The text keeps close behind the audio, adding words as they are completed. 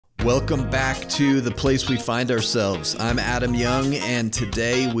Welcome back to the place we find ourselves. I'm Adam Young, and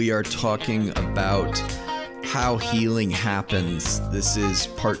today we are talking about how healing happens. This is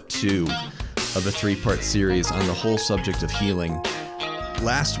part 2 of a 3-part series on the whole subject of healing.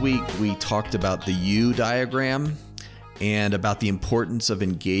 Last week we talked about the U diagram and about the importance of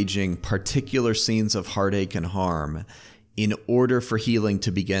engaging particular scenes of heartache and harm in order for healing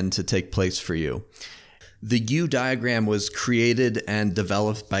to begin to take place for you. The U diagram was created and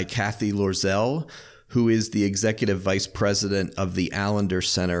developed by Cathy Loerzel, who is the executive vice president of the Allender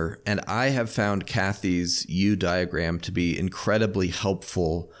Center, and I have found Cathy's U diagram to be incredibly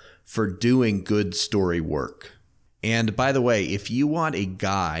helpful for doing good story work. And by the way, if you want a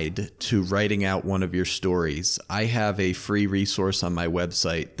guide to writing out one of your stories, I have a free resource on my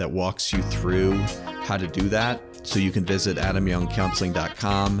website that walks you through how to do that. So you can visit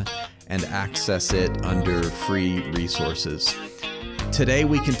adamyoungcounseling.com and access it under free resources. Today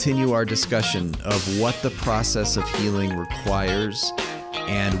we continue our discussion of what the process of healing requires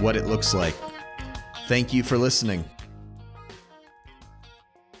and what it looks like. Thank you for listening.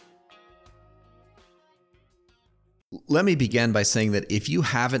 Let me begin by saying that if you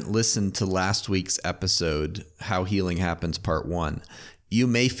haven't listened to last week's episode, How Healing Happens Part 1, you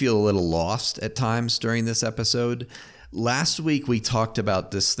may feel a little lost at times during this episode. Last week we talked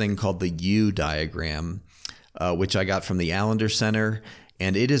about this thing called the U diagram, which I got from the Allender Center,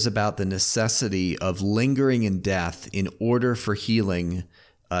 and it is about the necessity of lingering in death in order for healing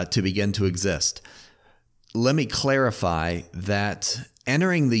to begin to exist. Let me clarify that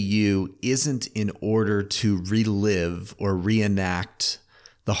entering the U isn't in order to relive or reenact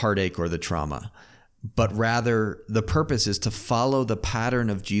the heartache or the trauma, but rather the purpose is to follow the pattern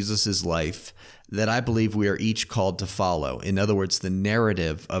of Jesus's life that I believe we are each called to follow. In other words, the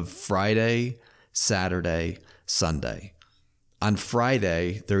narrative of Friday, Saturday, Sunday. On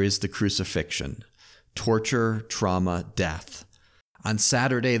Friday, there is the crucifixion, torture, trauma, death. On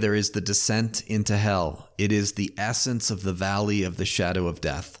Saturday, there is the descent into hell. It is the essence of the valley of the shadow of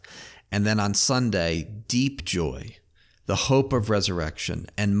death. And then on Sunday, deep joy, the hope of resurrection,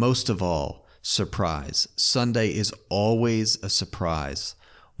 and most of all, surprise. Sunday is always a surprise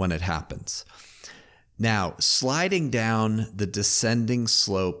when it happens. Now, sliding down the descending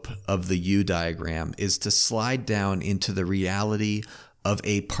slope of the U diagram is to slide down into the reality of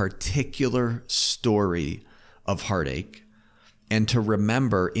a particular story of heartache, and to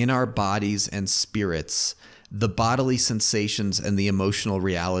remember in our bodies and spirits the bodily sensations and the emotional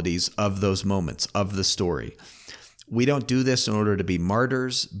realities of those moments, of the story. We don't do this in order to be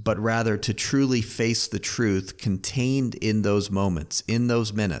martyrs, but rather to truly face the truth contained in those moments, in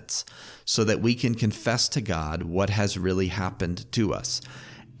those minutes, so that we can confess to God what has really happened to us.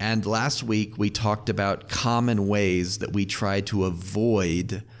 And last week, we talked about common ways that we try to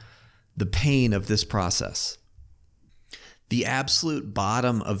avoid the pain of this process. The absolute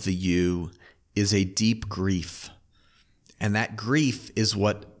bottom of the U is a deep grief. And that grief is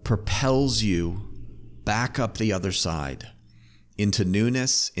what propels you back up the other side, into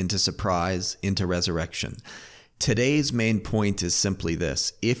newness, into surprise, into resurrection. Today's main point is simply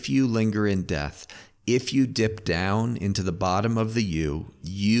this: if you linger in death, if you dip down into the bottom of the U,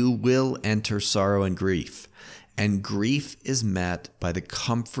 you will enter sorrow and grief. And grief is met by the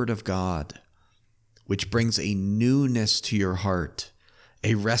comfort of God, which brings a newness to your heart,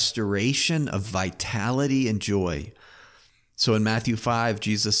 a restoration of vitality and joy. So in Matthew 5,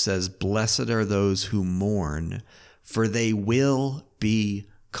 Jesus says, "Blessed are those who mourn, for they will be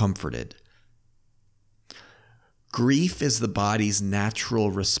comforted." Grief is the body's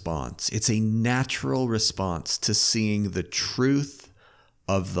natural response. It's a natural response to seeing the truth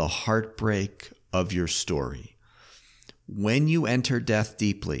of the heartbreak of your story. When you enter death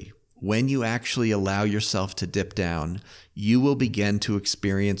deeply, when you actually allow yourself to dip down, you will begin to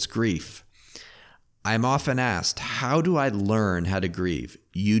experience grief. I'm often asked, how do I learn how to grieve?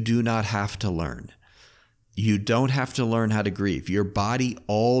 You do not have to learn. You don't have to learn how to grieve. Your body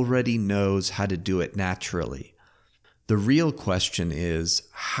already knows how to do it naturally. The real question is,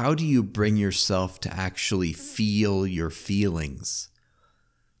 how do you bring yourself to actually feel your feelings?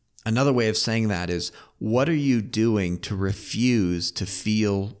 Another way of saying that is, what are you doing to refuse to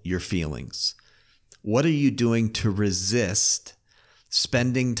feel your feelings? What are you doing to resist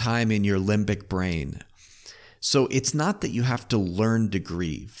spending time in your limbic brain? So it's not that you have to learn to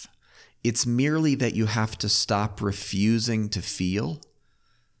grieve. It's merely that you have to stop refusing to feel,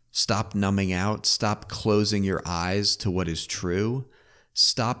 stop numbing out, stop closing your eyes to what is true,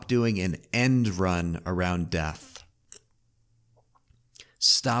 stop doing an end run around death.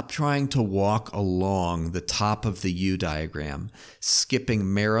 Stop trying to walk along the top of the U diagram,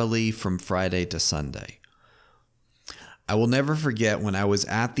 skipping merrily from Friday to Sunday. I will never forget when I was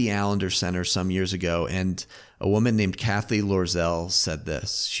at the Allender Center some years ago, and a woman named Cathy Loerzel said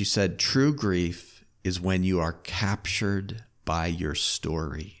this. She said, "True grief is when you are captured by your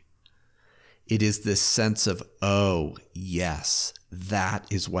story." It is this sense of, oh, yes, that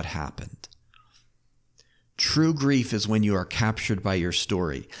is what happened. True grief is when you are captured by your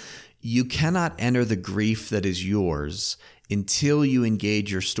story. You cannot enter the grief that is yours until you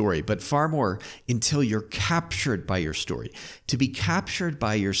engage your story, but far more, until you're captured by your story. To be captured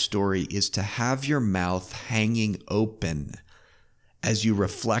by your story is to have your mouth hanging open as you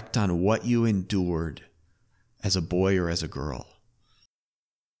reflect on what you endured as a boy or as a girl.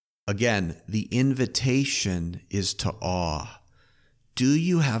 Again, the invitation is to awe. Do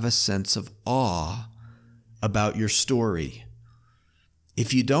you have a sense of awe about your story?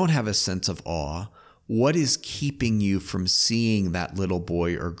 If you don't have a sense of awe, what is keeping you from seeing that little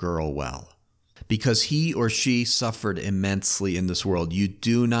boy or girl well? Because he or she suffered immensely in this world. You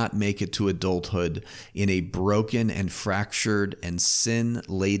do not make it to adulthood in a broken and fractured and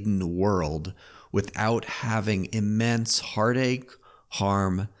sin-laden world without having immense heartache,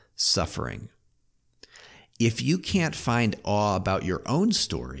 harm, suffering. If you can't find awe about your own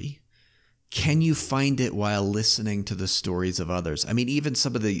story, can you find it while listening to the stories of others? I mean, even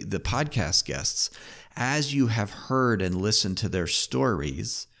some of the podcast guests, as you have heard and listened to their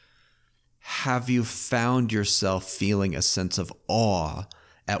stories, have you found yourself feeling a sense of awe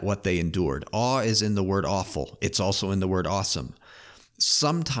at what they endured? Awe is in the word awful. It's also in the word awesome.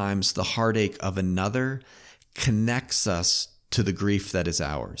 Sometimes the heartache of another connects us to the grief that is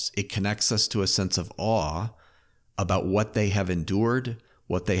ours. It connects us to a sense of awe about what they have endured,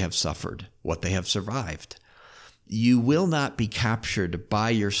 what they have suffered, what they have survived. You will not be captured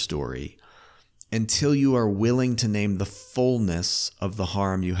by your story until you are willing to name the fullness of the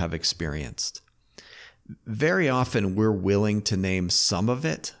harm you have experienced. Very often we're willing to name some of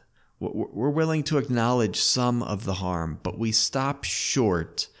it. We're willing to acknowledge some of the harm, but we stop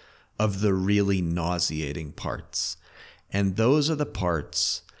short of the really nauseating parts. And those are the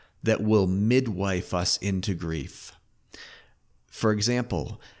parts that will midwife us into grief. For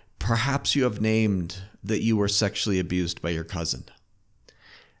example, perhaps you have named that you were sexually abused by your cousin.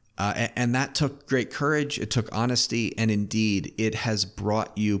 And that took great courage. It took honesty. And indeed, it has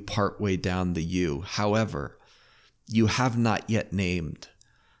brought you partway down the U. However, you have not yet named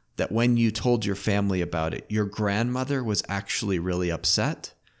that when you told your family about it, your grandmother was actually really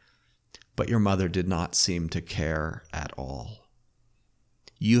upset, but your mother did not seem to care at all.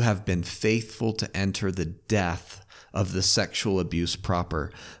 You have been faithful to enter the death of the sexual abuse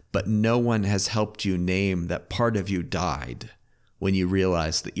proper, but no one has helped you name that part of you died when you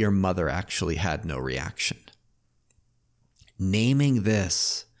realized that your mother actually had no reaction. Naming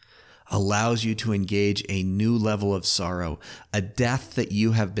this allows you to engage a new level of sorrow, a death that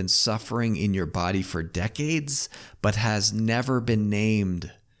you have been suffering in your body for decades, but has never been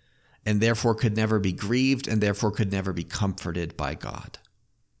named, and therefore could never be grieved, and therefore could never be comforted by God.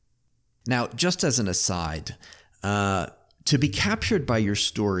 Now, just as an aside, to be captured by your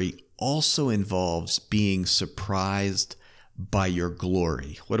story also involves being surprised by your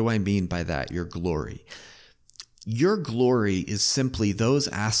glory. What do I mean by that? Your glory. Your glory is simply those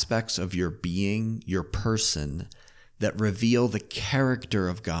aspects of your being, your person, that reveal the character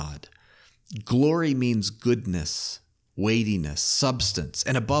of God. Glory means goodness, weightiness, substance,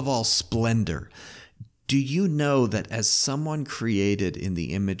 and above all, splendor. Do you know that as someone created in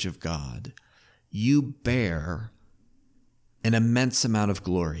the image of God, you bear an immense amount of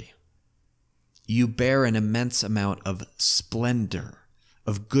glory? You bear an immense amount of splendor,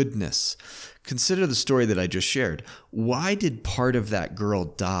 of goodness. Consider the story that I just shared. Why did part of that girl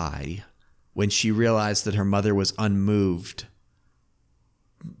die when she realized that her mother was unmoved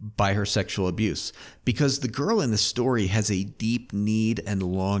by her sexual abuse? Because the girl in the story has a deep need and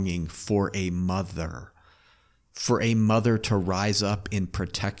longing for a mother to rise up in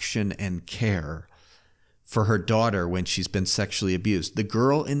protection and care for her daughter when she's been sexually abused. The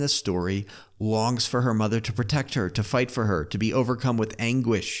girl in the story longs for her mother to protect her, to fight for her, to be overcome with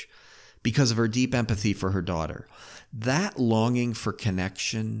anguish because of her deep empathy for her daughter. That longing for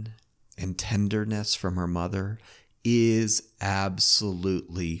connection and tenderness from her mother is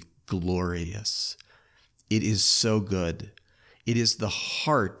absolutely glorious. It is so good. It is the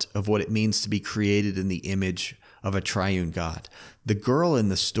heart of what it means to be created in the image of a triune God. The girl in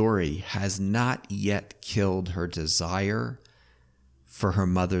the story has not yet killed her desire for her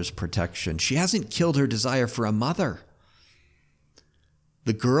mother's protection. She hasn't killed her desire for a mother.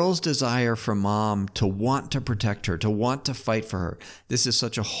 The girl's desire for mom to want to protect her, to want to fight for her. This is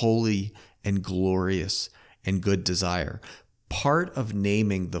such a holy and glorious and good desire. Part of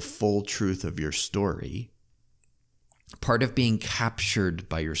naming the full truth of your story, part of being captured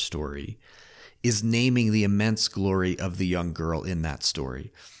by your story, is naming the immense glory of the young girl in that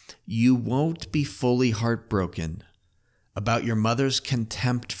story. You won't be fully heartbroken about your mother's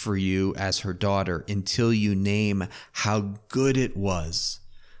contempt for you as her daughter until you name how good it was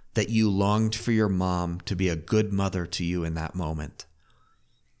that you longed for your mom to be a good mother to you in that moment.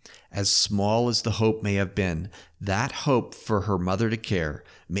 As small as the hope may have been, that hope for her mother to care,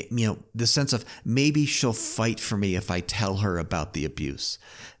 the sense of maybe she'll fight for me if I tell her about the abuse.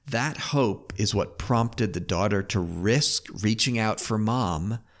 That hope is what prompted the daughter to risk reaching out for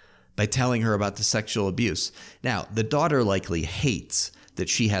mom by telling her about the sexual abuse. Now, the daughter likely hates that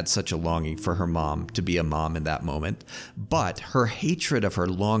she had such a longing for her mom to be a mom in that moment, but her hatred of her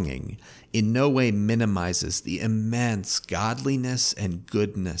longing in no way minimizes the immense godliness and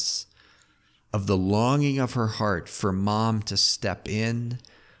goodness of the longing of her heart for mom to step in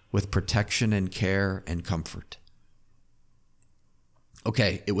with protection and care and comfort.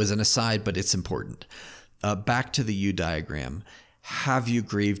 Okay, it was an aside, but it's important. Back to the U diagram. Have you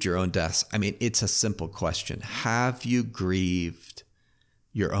grieved your own deaths? I mean, it's a simple question. Have you grieved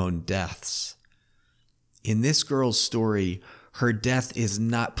your own deaths? In this girl's story, her death is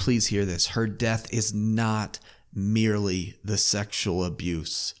not, please hear this, her death is not merely the sexual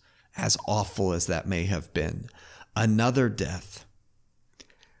abuse, as awful as that may have been. Another death,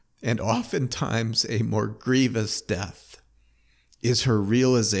 and oftentimes a more grievous death, is her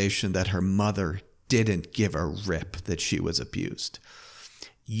realization that her mother didn't give a rip that she was abused.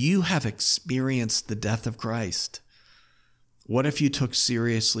 You have experienced the death of Christ. What if you took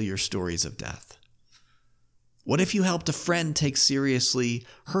seriously your stories of death? What if you helped a friend take seriously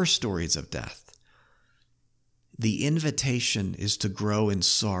her stories of death? The invitation is to grow in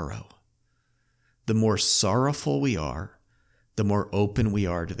sorrow. The more sorrowful we are, the more open we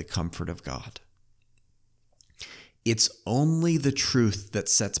are to the comfort of God. It's only the truth that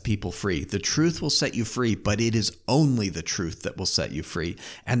sets people free. The truth will set you free, but it is only the truth that will set you free.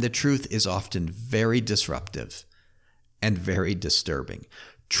 And the truth is often very disruptive and very disturbing.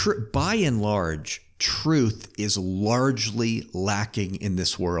 By and large, truth is largely lacking in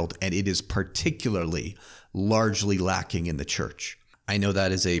this world, and it is particularly largely lacking in the church. I know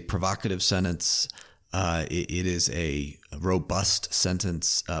that is a provocative sentence. It is a robust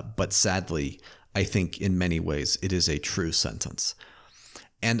sentence, but sadly, I think in many ways it is a true sentence.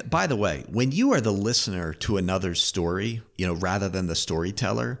 And by the way, when you are the listener to another's story, rather than the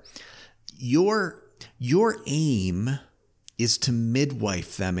storyteller, your aim is to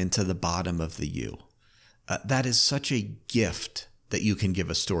midwife them into the bottom of the U. That is such a gift that you can give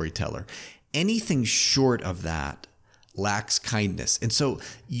a storyteller. Anything short of that lacks kindness. And so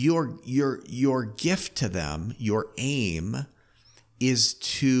your gift to them, your aim, is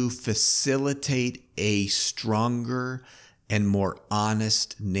to facilitate a stronger and more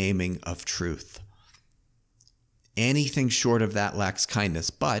honest naming of truth. Anything short of that lacks kindness,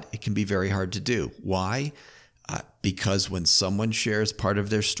 but it can be very hard to do. Why? Because when someone shares part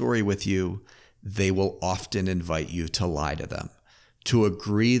of their story with you, they will often invite you to lie to them, to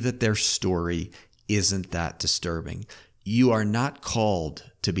agree that their story isn't that disturbing. You are not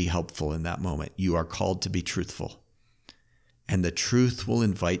called to be helpful in that moment. You are called to be truthful. And the truth will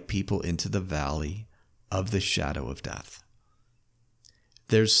invite people into the valley of the shadow of death.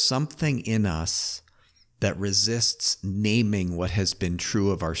 There's something in us that resists naming what has been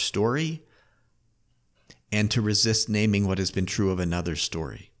true of our story and to resist naming what has been true of another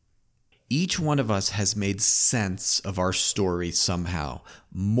story. Each one of us has made sense of our story somehow.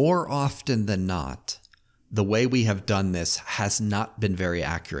 More often than not, the way we have done this has not been very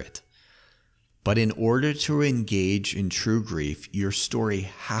accurate. But in order to engage in true grief, your story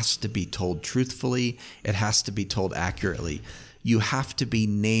has to be told truthfully. It has to be told accurately. You have to be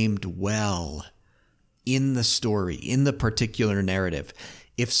named well in the story, in the particular narrative.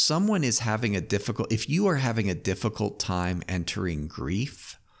 If someone is having if you are having a difficult time entering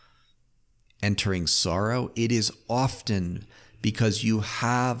grief, entering sorrow, it is often because you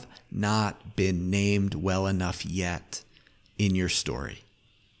have not been named well enough yet in your story.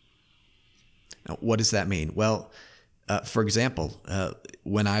 Now, what does that mean? Well, for example,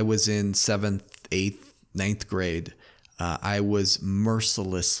 when I was in 7th, 8th, 9th grade, I was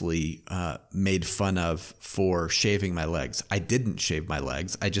mercilessly made fun of for shaving my legs. I didn't shave my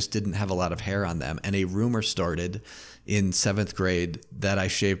legs. I just didn't have a lot of hair on them. And a rumor started in 7th grade that I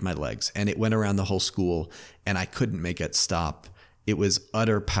shaved my legs. And it went around the whole school, and I couldn't make it stop. It was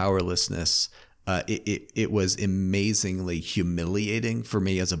utter powerlessness. It was amazingly humiliating for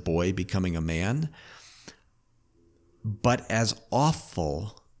me as a boy becoming a man. But as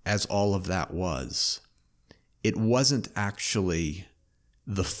awful as all of that was, it wasn't actually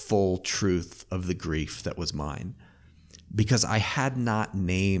the full truth of the grief that was mine, because I had not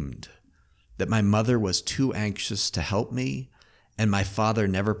named that my mother was too anxious to help me, and my father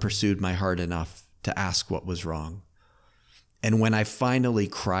never pursued my heart enough to ask what was wrong. And when I finally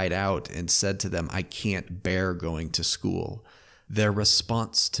cried out and said to them, I can't bear going to school, their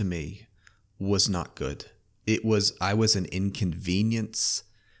response to me was not good. I was an inconvenience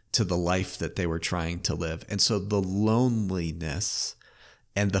to the life that they were trying to live. And so the loneliness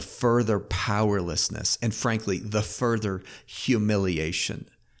and the further powerlessness, and frankly, the further humiliation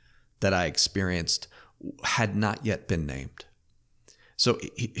that I experienced had not yet been named. So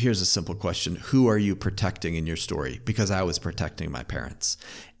here's a simple question. Who are you protecting in your story? Because I was protecting my parents.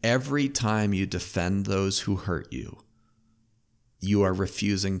 Every time you defend those who hurt you, you are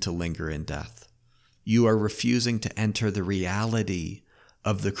refusing to linger in death. You are refusing to enter the reality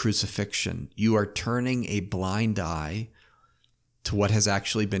of the crucifixion. You are turning a blind eye to what has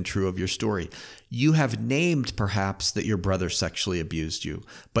actually been true of your story. You have named perhaps that your brother sexually abused you,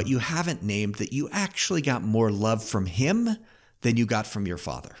 but you haven't named that you actually got more love from him than you got from your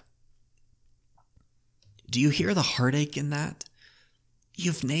father. Do you hear the heartache in that?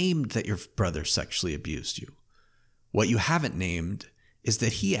 You've named that your brother sexually abused you. What you haven't named is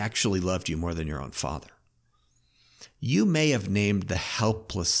that he actually loved you more than your own father. You may have named the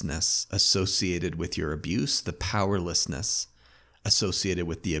helplessness associated with your abuse, the powerlessness associated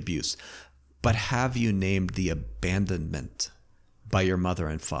with the abuse, but have you named the abandonment by your mother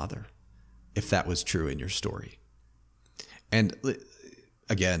and father, if that was true in your story? And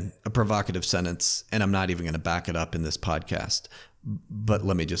again, a provocative sentence, and I'm not even going to back it up in this podcast, but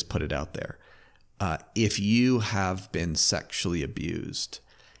let me just put it out there. If you have been sexually abused,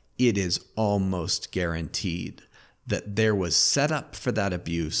 it is almost guaranteed that there was set up for that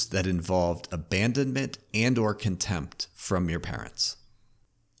abuse that involved abandonment and or contempt from your parents.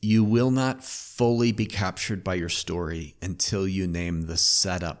 You will not fully be captured by your story until you name the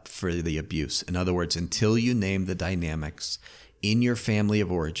setup for the abuse. In other words, until you name the dynamics in your family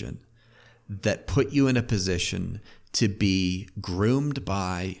of origin that put you in a position to be groomed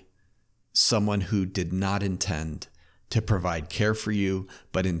by someone who did not intend to provide care for you,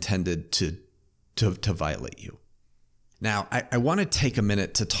 but intended to violate you. Now, I want to take a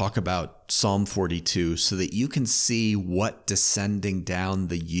minute to talk about Psalm 42 so that you can see what descending down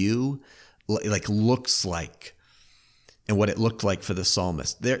the U looks like and what it looked like for the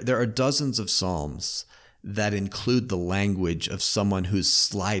psalmist. There are dozens of psalms that include the language of someone who's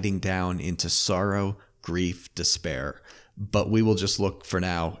sliding down into sorrow, grief, despair. But we will just look for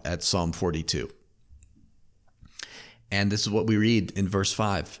now at Psalm 42. And this is what we read in verse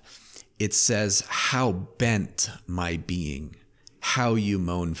 5. It says, "How bent my being, how you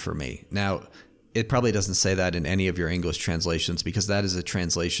moan for me." Now, it probably doesn't say that in any of your English translations, because that is a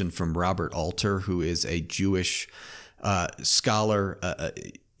translation from Robert Alter, who is a Jewish scholar,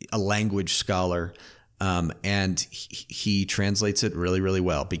 a language scholar. And he translates it really, really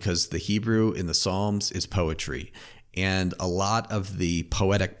well, because the Hebrew in the Psalms is poetry. And a lot of the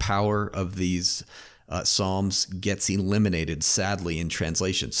poetic power of these Psalms gets eliminated, sadly, in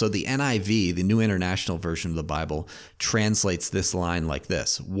translation. So the NIV, the New International Version of the Bible, translates this line like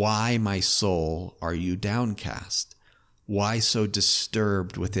this: "Why, my soul, are you downcast? Why so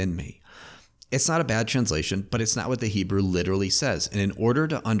disturbed within me?" It's not a bad translation, but it's not what the Hebrew literally says. And in order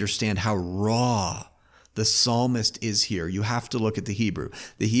to understand how raw the psalmist is here, you have to look at the Hebrew.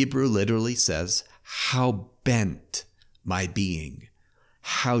 The Hebrew literally says, "How bent my being,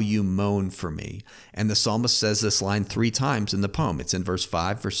 how you moan for me." And the psalmist says this line 3 times in the poem. It's in verse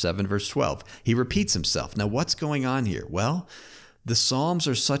 5, verse 7, verse 12. He repeats himself. Now, what's going on here? Well, the Psalms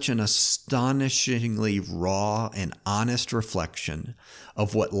are such an astonishingly raw and honest reflection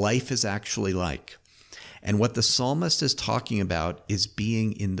of what life is actually like. And what the psalmist is talking about is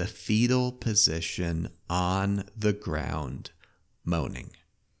being in the fetal position on the ground, moaning.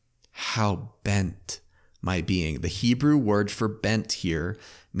 How bent my being. The Hebrew word for bent here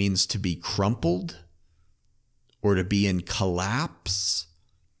means to be crumpled, or to be in collapse,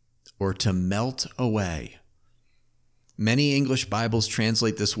 or to melt away. Many English Bibles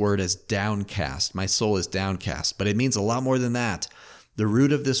translate this word as downcast. My soul is downcast, but it means a lot more than that. The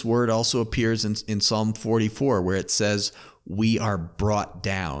root of this word also appears in Psalm 44, where it says, "We are brought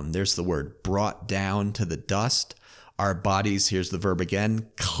down." There's the word, brought down to the dust. Our bodies, here's the verb again,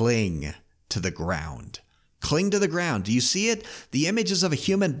 cling to the ground. cling to the ground. Do you see it? The images of a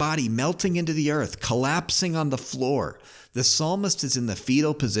human body melting into the earth, collapsing on the floor. The psalmist is in the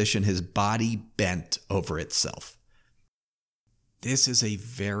fetal position, his body bent over itself. This is a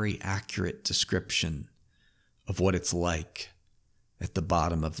very accurate description of what it's like at the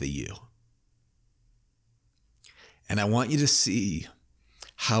bottom of the U. And I want you to see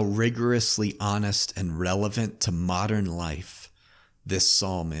how rigorously honest and relevant to modern life this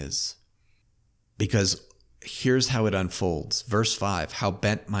psalm is. Because here's how it unfolds. Verse 5, how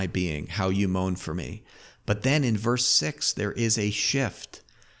bent my being, how you moan for me. But then in verse 6, there is a shift.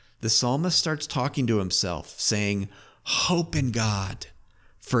 The psalmist starts talking to himself, saying, hope in God,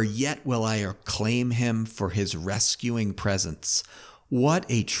 for yet will I acclaim him for his rescuing presence. What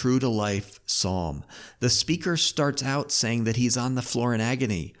a true-to-life psalm. The speaker starts out saying that he's on the floor in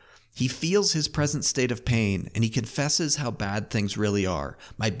agony. He feels his present state of pain, and he confesses how bad things really are.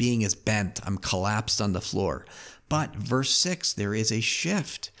 My being is bent. I'm collapsed on the floor. But verse 6, there is a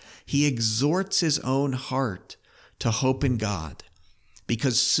shift. He exhorts his own heart to hope in God,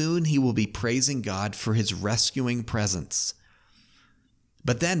 because soon he will be praising God for his rescuing presence.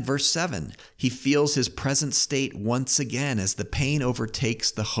 But then, verse 7, he feels his present state once again as the pain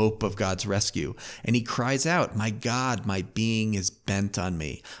overtakes the hope of God's rescue. And he cries out, my God, my being is bent on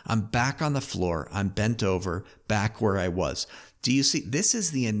me. I'm back on the floor. I'm bent over, back where I was. Do you see? This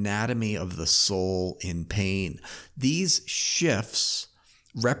is the anatomy of the soul in pain. These shifts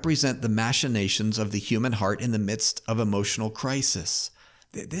represent the machinations of the human heart in the midst of emotional crisis.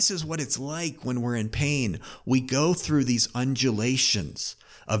 This is what it's like when we're in pain. We go through these undulations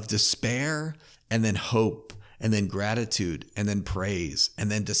of despair and then hope and then gratitude and then praise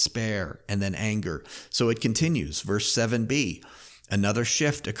and then despair and then anger. So it continues. Verse 7b, another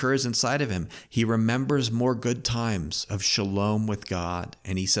shift occurs inside of him. He remembers more good times of shalom with God.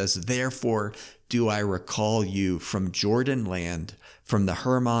 And he says, therefore do I recall you from Jordan land, from the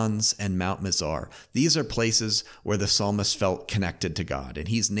Hermons and Mount Mizar. These are places where the psalmist felt connected to God, and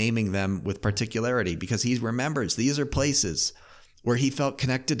he's naming them with particularity because he remembers these are places where he felt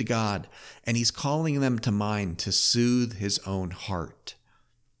connected to God, and he's calling them to mind to soothe his own heart.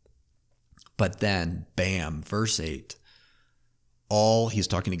 But then, bam, verse 8, he's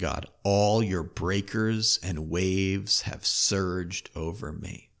talking to God, all your breakers and waves have surged over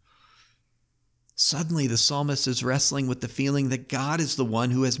me. Suddenly, the psalmist is wrestling with the feeling that God is the one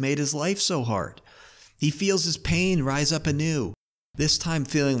who has made his life so hard. He feels his pain rise up anew, this time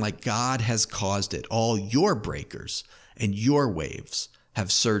feeling like God has caused it. All your breakers and your waves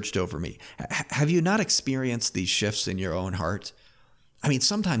have surged over me. Have you not experienced these shifts in your own heart? I mean,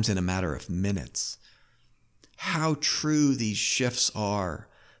 sometimes in a matter of minutes. How true these shifts are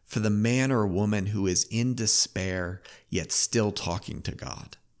for the man or woman who is in despair, yet still talking to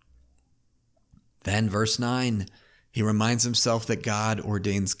God. Then verse 9, he reminds himself that God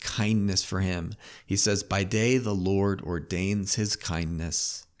ordains kindness for him. He says, by day the Lord ordains his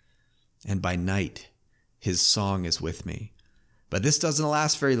kindness, and by night his song is with me. But this doesn't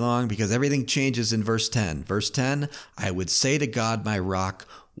last very long because everything changes in verse 10. Verse 10, I would say to God, my rock,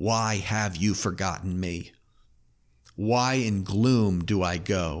 why have you forgotten me? Why in gloom do I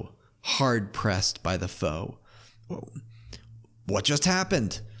go, hard pressed by the foe? What just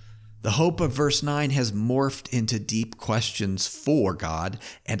happened? The hope of verse 9 has morphed into deep questions for God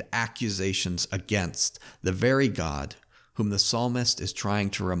and accusations against the very God whom the psalmist is trying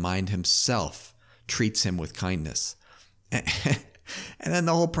to remind himself treats him with kindness. And then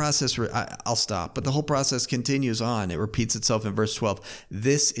the whole process, I'll stop, but the whole process continues on. It repeats itself in verse 12.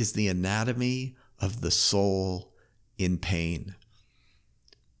 This is the anatomy of the soul in pain.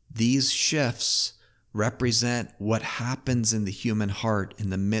 These shifts represent what happens in the human heart in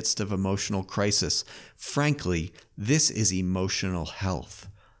the midst of emotional crisis. Frankly, this is emotional health.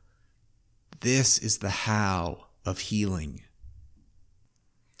 This is the how of healing.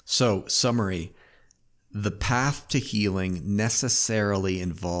 So, summary, the path to healing necessarily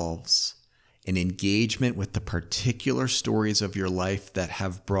involves an engagement with the particular stories of your life that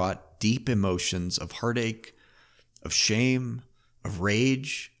have brought deep emotions of heartache, of shame, of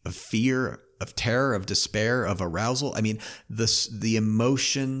rage, of fear, of terror, of despair, of arousal. I mean, the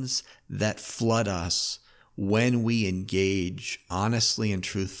emotions that flood us when we engage honestly and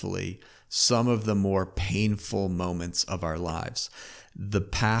truthfully some of the more painful moments of our lives. The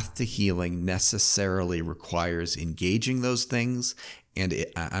path to healing necessarily requires engaging those things. And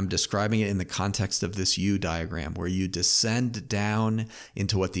I'm describing it in the context of this U diagram, where you descend down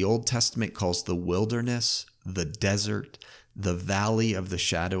into what the Old Testament calls the wilderness, the desert, the valley of the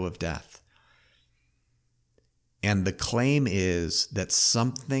shadow of death. And the claim is that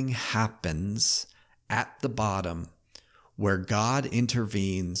something happens at the bottom where God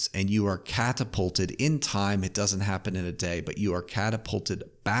intervenes and you are catapulted in time. It doesn't happen in a day, but you are catapulted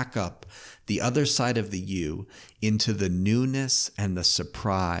back up the other side of the U into the newness and the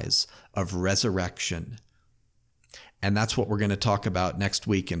surprise of resurrection. And that's what we're going to talk about next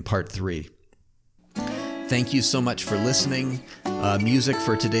week in part 3. Thank you so much for listening. Music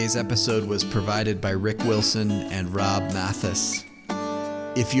for today's episode was provided by Rick Wilson and Rob Mathis.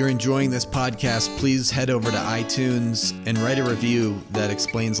 If you're enjoying this podcast, please head over to iTunes and write a review that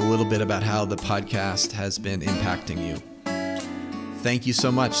explains a little bit about how the podcast has been impacting you. Thank you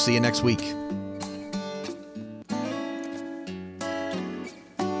so much. See you next week.